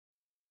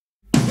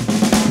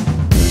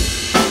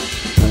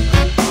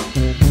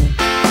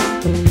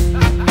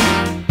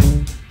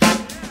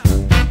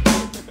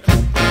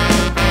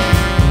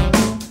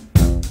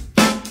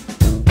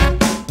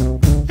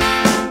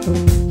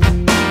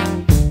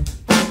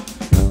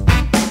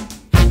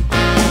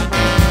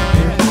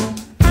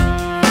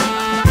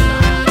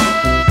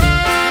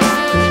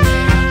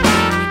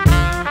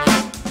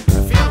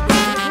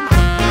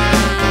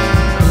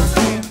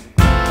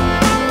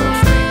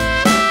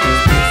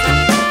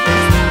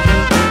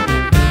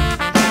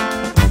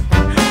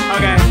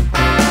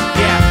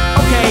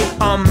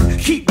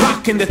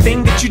in the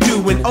thing that you do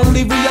and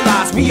only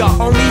realize we are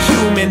only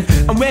human.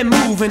 And we're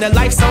moving a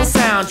life's own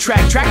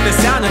soundtrack. Track the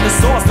sound of the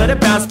source, let it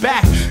bounce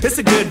back. It's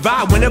a good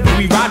vibe whenever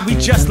we ride. We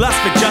just lust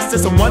for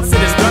justice, and once it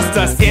has thrust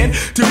us in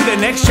to the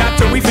next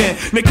chapter we've in.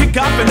 Now kick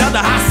off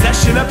another hot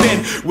session up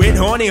in with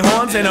horny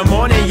horns in the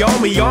morning. Yo,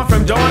 we on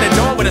from dawn to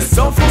dawn with a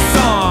soulful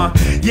song.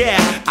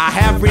 Yeah, I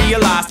have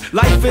realized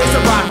life is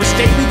a ride, which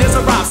daily there's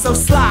a ride. So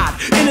slide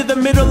into the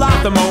middle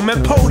of the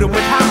moment, potent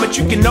with how much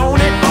you can own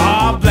it.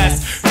 Oh,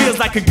 bless, feels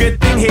like a good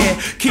thing here.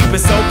 Keep it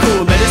so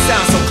cool, let it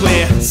sound so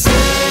clear. Say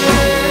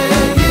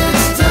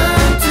it's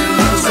time to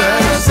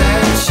rise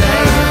and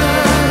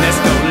shine. Let's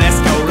go, let's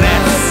go,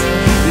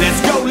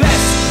 let's go,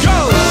 let's go.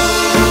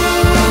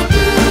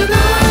 Open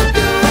up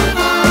your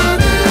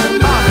heart and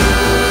mind.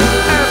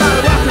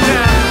 Everybody welcome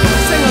now,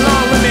 sing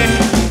along with me.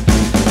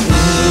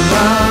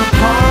 My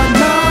heart,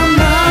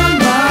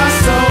 my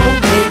soul,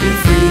 baby,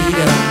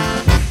 freedom.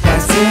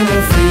 That's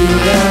inner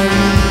freedom.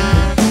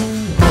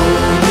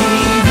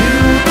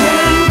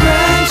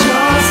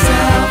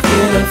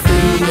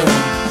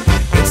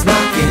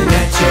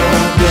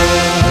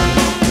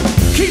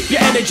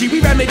 We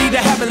remedy the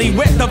heavenly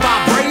with the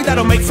vibrate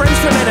that'll make friends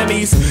from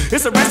enemies.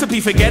 It's a recipe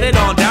for getting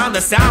on down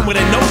the sound with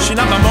a notion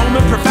of a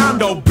moment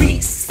profound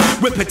obese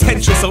with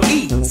potential so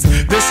ease.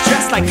 The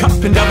stress like cup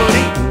and double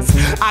D's.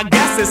 I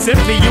guess it's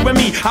simply you and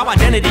me, our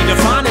identity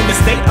defining the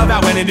state of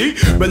our entity.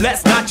 But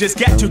let's not just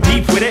get too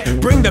deep with it.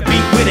 Bring the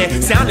beat with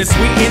it, sound is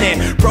sweet in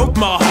it. Broke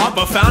my heart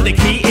but found a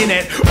key in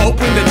it.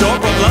 Open the door,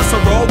 but plus a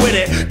roll with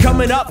it.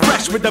 Coming up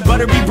fresh with the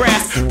buttery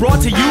brass.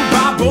 Brought to you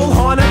by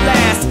Bullhorn at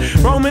last.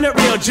 Roaming it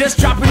real, just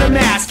dropping the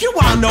mask. You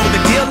all know the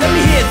deal, let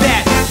me hear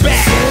that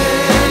back.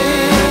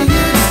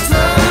 It's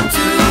time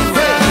to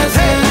rise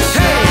and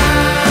shine.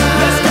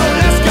 Let's go,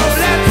 let's go,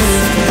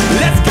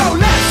 let's go,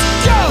 let's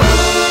go.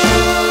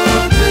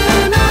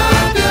 Open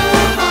up your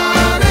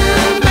heart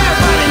and mind.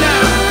 Everybody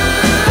now,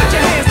 put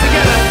your hands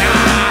together.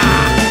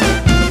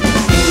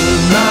 In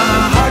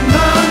my heart,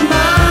 my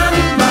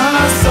mind,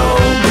 my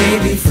soul,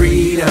 baby,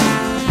 freedom.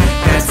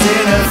 That's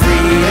inner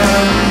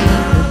freedom.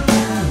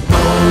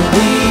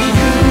 Only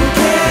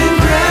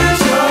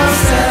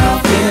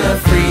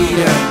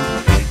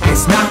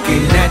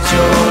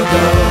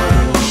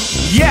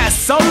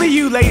yes, only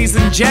you, ladies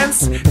and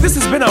gents. This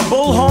has been a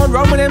Bullhorn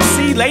Roman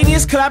MC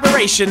ladies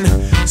collaboration.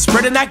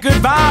 Spreading that good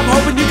vibe,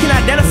 hoping you can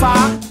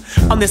identify.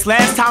 On this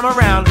last time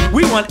around,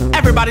 we want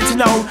everybody to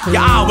know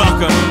you're all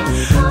welcome.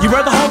 You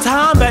were the whole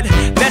time, but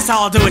let's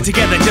all do it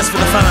together just for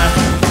the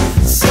fun.